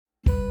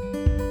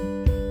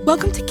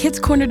Welcome to Kids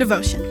Corner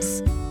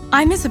Devotions.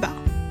 I'm Isabel.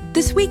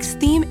 This week's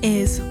theme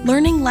is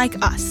Learning Like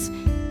Us,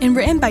 and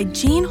written by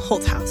Jean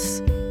Holthaus.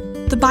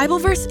 The Bible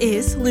verse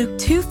is Luke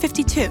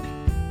 2:52.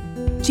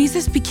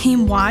 Jesus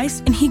became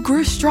wise and he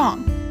grew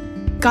strong.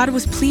 God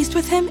was pleased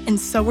with him and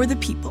so were the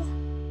people.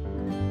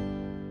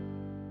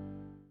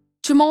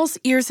 Jamal's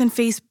ears and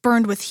face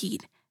burned with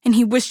heat, and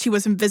he wished he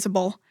was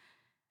invisible.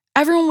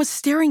 Everyone was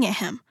staring at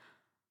him.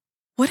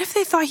 What if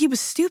they thought he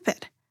was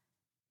stupid?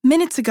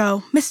 Minutes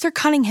ago, Mr.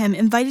 Cunningham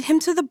invited him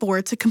to the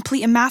board to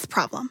complete a math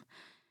problem.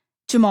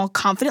 Jamal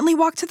confidently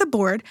walked to the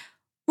board,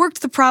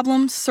 worked the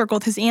problem,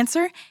 circled his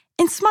answer,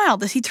 and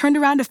smiled as he turned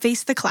around to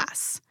face the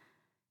class.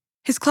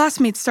 His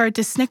classmates started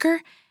to snicker,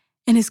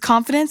 and his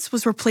confidence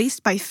was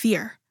replaced by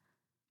fear.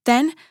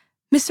 Then,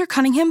 Mr.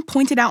 Cunningham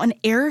pointed out an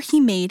error he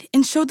made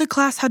and showed the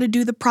class how to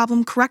do the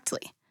problem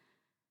correctly.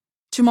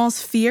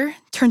 Jamal's fear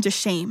turned to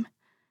shame.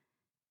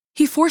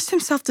 He forced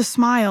himself to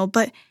smile,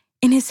 but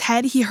in his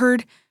head he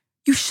heard,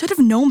 "You should have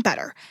known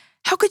better.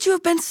 How could you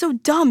have been so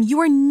dumb? You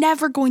are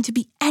never going to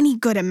be any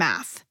good at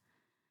math."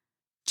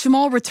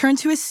 Jamal returned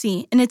to his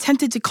seat and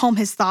attempted to calm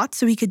his thoughts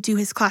so he could do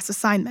his class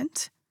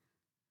assignment.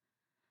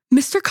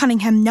 Mr.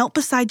 Cunningham knelt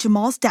beside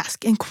Jamal's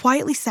desk and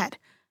quietly said,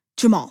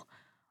 "Jamal,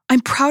 I'm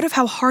proud of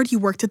how hard you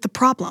worked at the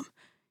problem.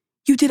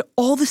 You did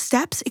all the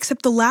steps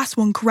except the last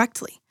one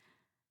correctly.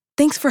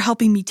 Thanks for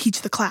helping me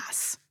teach the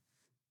class."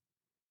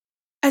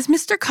 As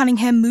Mr.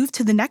 Cunningham moved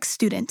to the next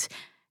student,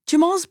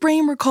 Jamal's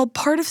brain recalled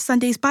part of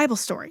Sunday's Bible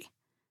story.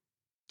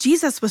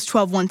 Jesus was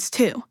 12 once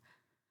too.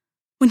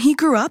 When he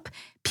grew up,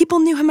 people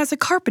knew him as a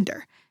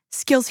carpenter,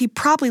 skills he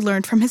probably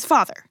learned from his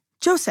father,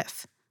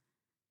 Joseph.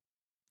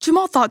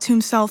 Jamal thought to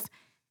himself,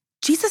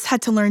 Jesus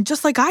had to learn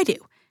just like I do.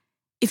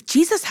 If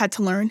Jesus had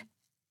to learn,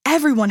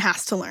 everyone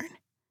has to learn.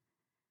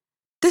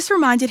 This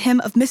reminded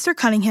him of Mr.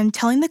 Cunningham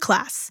telling the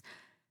class,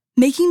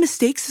 making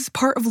mistakes is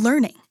part of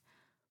learning.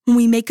 When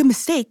we make a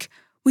mistake,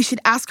 we should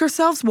ask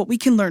ourselves what we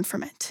can learn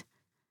from it.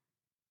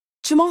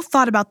 Jamal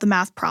thought about the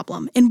math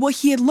problem and what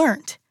he had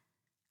learned.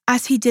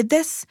 As he did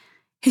this,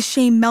 his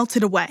shame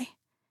melted away.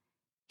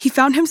 He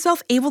found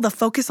himself able to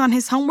focus on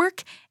his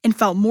homework and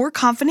felt more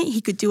confident he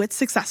could do it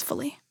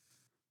successfully.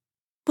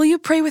 Will you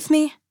pray with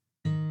me?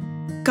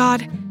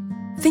 God,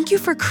 thank you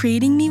for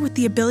creating me with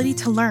the ability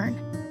to learn.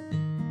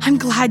 I'm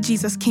glad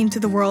Jesus came to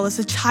the world as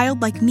a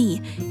child like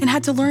me and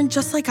had to learn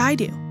just like I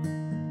do.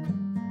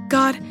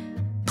 God,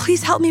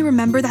 please help me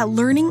remember that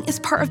learning is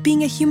part of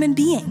being a human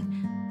being.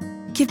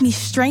 Give me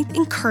strength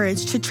and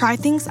courage to try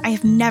things I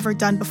have never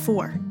done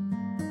before.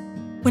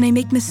 When I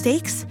make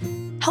mistakes,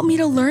 help me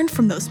to learn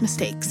from those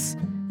mistakes.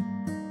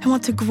 I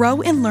want to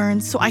grow and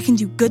learn so I can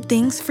do good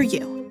things for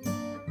you.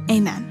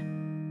 Amen.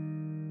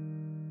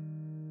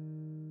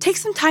 Take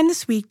some time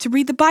this week to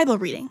read the Bible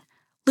reading,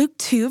 Luke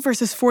 2,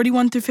 verses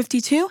 41 through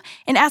 52,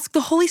 and ask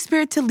the Holy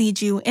Spirit to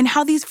lead you in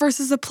how these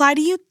verses apply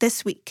to you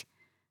this week.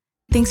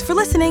 Thanks for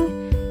listening.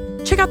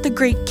 Check out the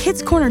great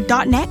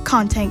kidscorner.net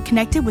content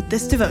connected with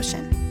this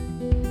devotion.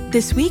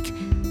 This week,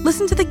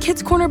 listen to the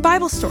Kids Corner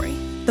Bible story,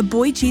 The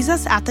Boy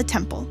Jesus at the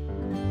Temple.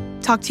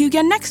 Talk to you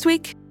again next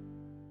week.